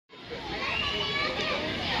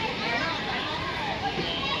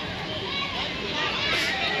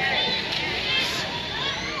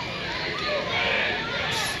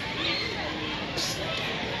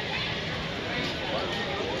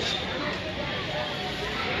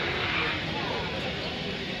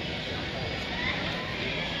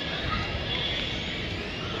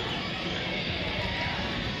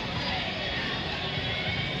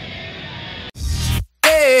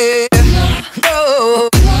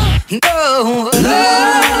No, no,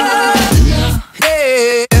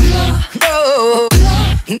 yeah, no,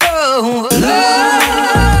 no,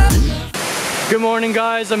 no. Good morning,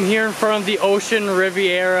 guys. I'm here in front of the Ocean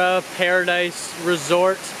Riviera Paradise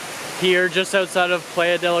Resort here just outside of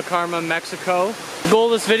Playa Del Carmen, Mexico. The goal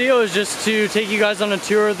of this video is just to take you guys on a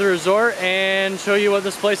tour of the resort and show you what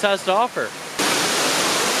this place has to offer.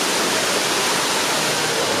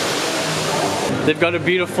 They've got a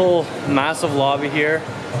beautiful, massive lobby here,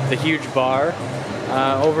 the huge bar.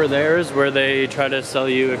 Over there is where they try to sell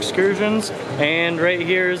you excursions, and right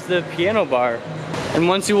here is the piano bar. And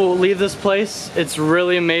once you will leave this place, it's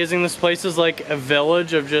really amazing. This place is like a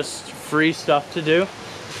village of just free stuff to do.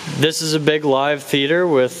 This is a big live theater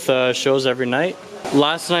with shows every night.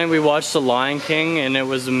 Last night we watched The Lion King and it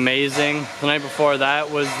was amazing. The night before that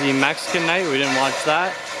was the Mexican night, we didn't watch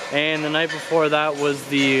that. And the night before that was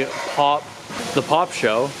the pop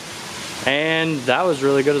show, and that was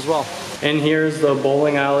really good as well. And here's the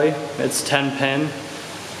bowling alley. It's 10 pin,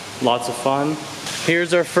 lots of fun.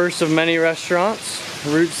 Here's our first of many restaurants.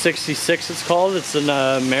 Route 66 it's called. It's an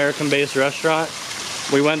American-based restaurant.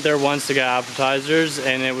 We went there once to get appetizers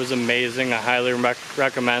and it was amazing. I highly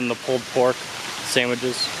recommend the pulled pork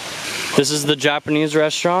sandwiches. This is the Japanese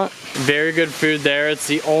restaurant. Very good food there. It's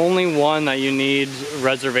the only one that you need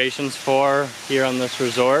reservations for here on this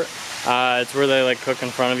resort. It's where they like cook in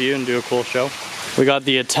front of you and do a cool show. We got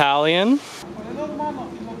the Italian.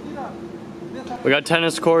 We got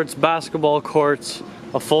tennis courts, basketball courts,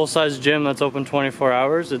 a full-size gym that's open 24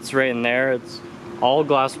 hours. It's right in there. It's all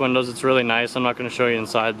glass windows. It's really nice. I'm not going to show you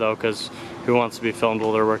inside though, because who wants to be filmed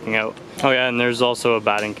while they're working out? Oh yeah, and there's also a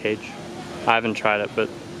batting cage. I haven't tried it, but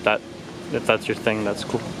if that's your thing, that's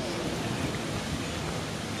cool.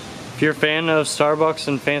 If you're a fan of Starbucks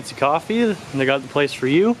and fancy coffee, they got the place for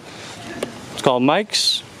you. It's called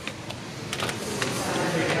Mike's.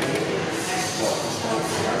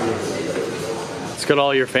 It's got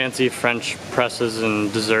all your fancy French presses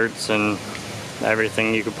and desserts and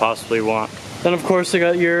everything you could possibly want. Then of course they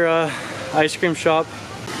got your ice cream shop,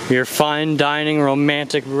 your fine dining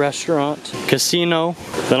romantic restaurant, casino,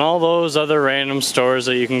 then all those other random stores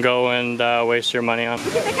that you can go and waste your money on.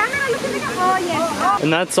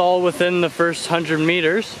 And that's all within the first 100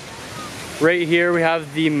 meters. Right here we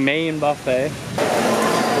have the main buffet.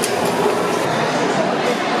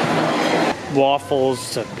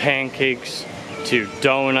 Waffles to pancakes to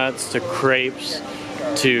donuts to crepes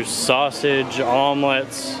to sausage,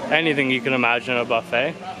 omelets, anything you can imagine at a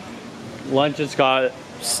buffet. Lunch has got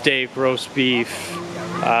steak, roast beef,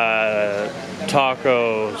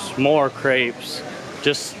 tacos, more crepes,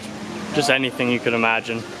 just anything you could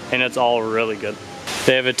imagine, and it's all really good.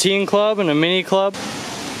 They have a teen club and a mini club.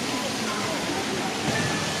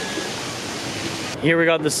 Here we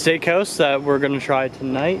got the steakhouse that we're gonna try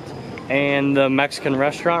tonight, and the Mexican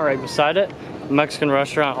restaurant right beside it. The Mexican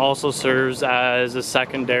restaurant also serves as a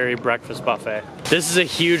secondary breakfast buffet. This is a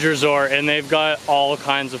huge resort and they've got all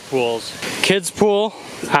kinds of pools. Kids pool,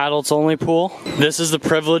 adults only pool. This is the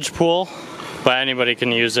privilege pool, but anybody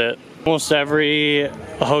can use it. Almost every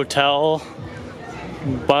hotel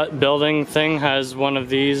building thing has one of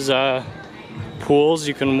these pools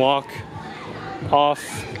you can walk off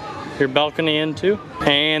your balcony into.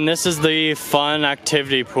 And this is the fun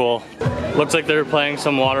activity pool. Looks like they're playing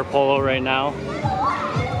some water polo right now.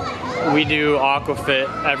 We do aquafit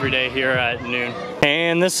every day here at noon.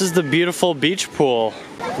 And this is the beautiful beach pool.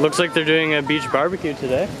 Looks like they're doing a beach barbecue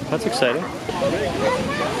today. That's exciting.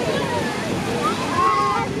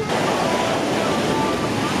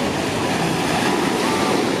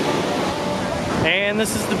 And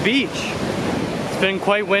this is the beach. It's been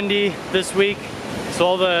quite windy this week, so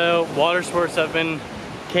all the water sports have been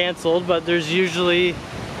canceled, but there's usually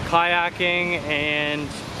kayaking and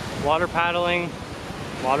water paddling.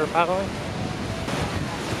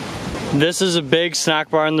 This is a big snack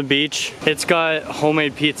bar on the beach. It's got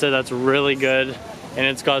homemade pizza that's really good, and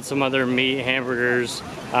it's got some other meat, hamburgers,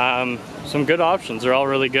 some good options. They're all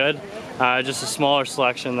really good. Just a smaller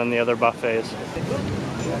selection than the other buffets.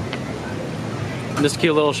 This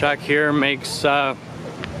cute little shack here makes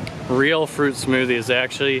real fruit smoothies. They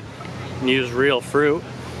actually use real fruit.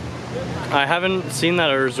 I haven't seen that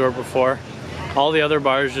at a resort before. All the other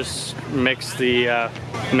bars just mix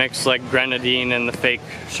like grenadine and the fake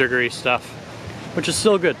sugary stuff, which is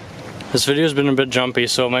still good. This video's been a bit jumpy,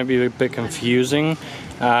 so it might be a bit confusing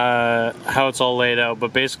how it's all laid out,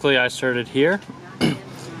 but basically I started here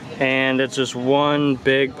and it's just one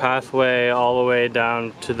big pathway all the way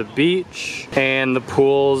down to the beach, and the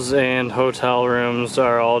pools and hotel rooms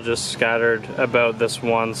are all just scattered about this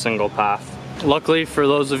one single path. Luckily for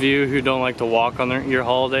those of you who don't like to walk on your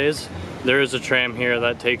holidays, there is a tram here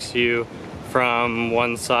that takes you from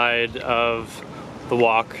one side of the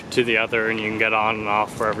walk to the other, and you can get on and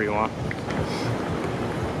off wherever you want.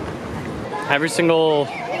 Every single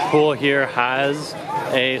pool here has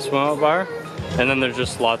a swim out bar, and then there's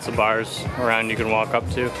just lots of bars around you can walk up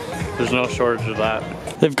to. There's no shortage of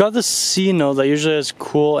that. They've got this C note that usually has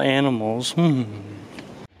cool animals.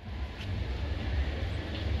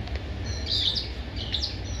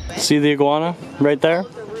 See the iguana right there?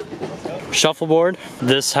 Shuffleboard.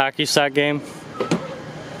 This hacky sack game.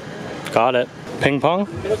 Got it. Ping pong.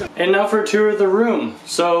 And now for a tour of the room.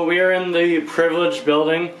 So we are in the privileged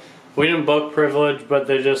building. We didn't book privilege, but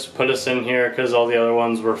they just put us in here because all the other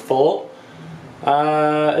ones were full.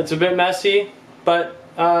 It's a bit messy, but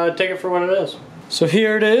take it for what it is. So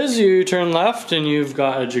here it is. You turn left and you've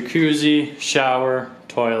got a jacuzzi, shower,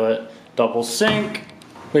 toilet, double sink.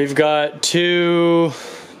 We've got 2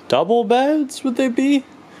 double beds, would they be?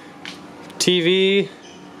 TV,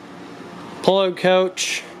 pull-out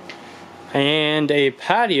couch, and a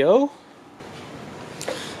patio.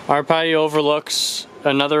 Our patio overlooks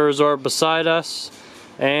another resort beside us,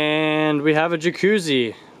 and we have a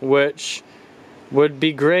jacuzzi, which would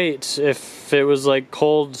be great if it was like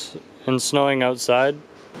cold and snowing outside.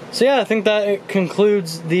 So yeah, I think that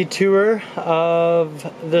concludes the tour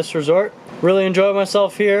of this resort. Really enjoyed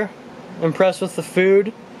myself here, impressed with the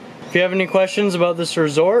food. If you have any questions about this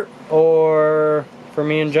resort or for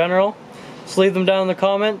me in general, just leave them down in the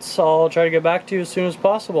comments. I'll try to get back to you as soon as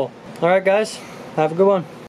possible. Alright guys, have a good one.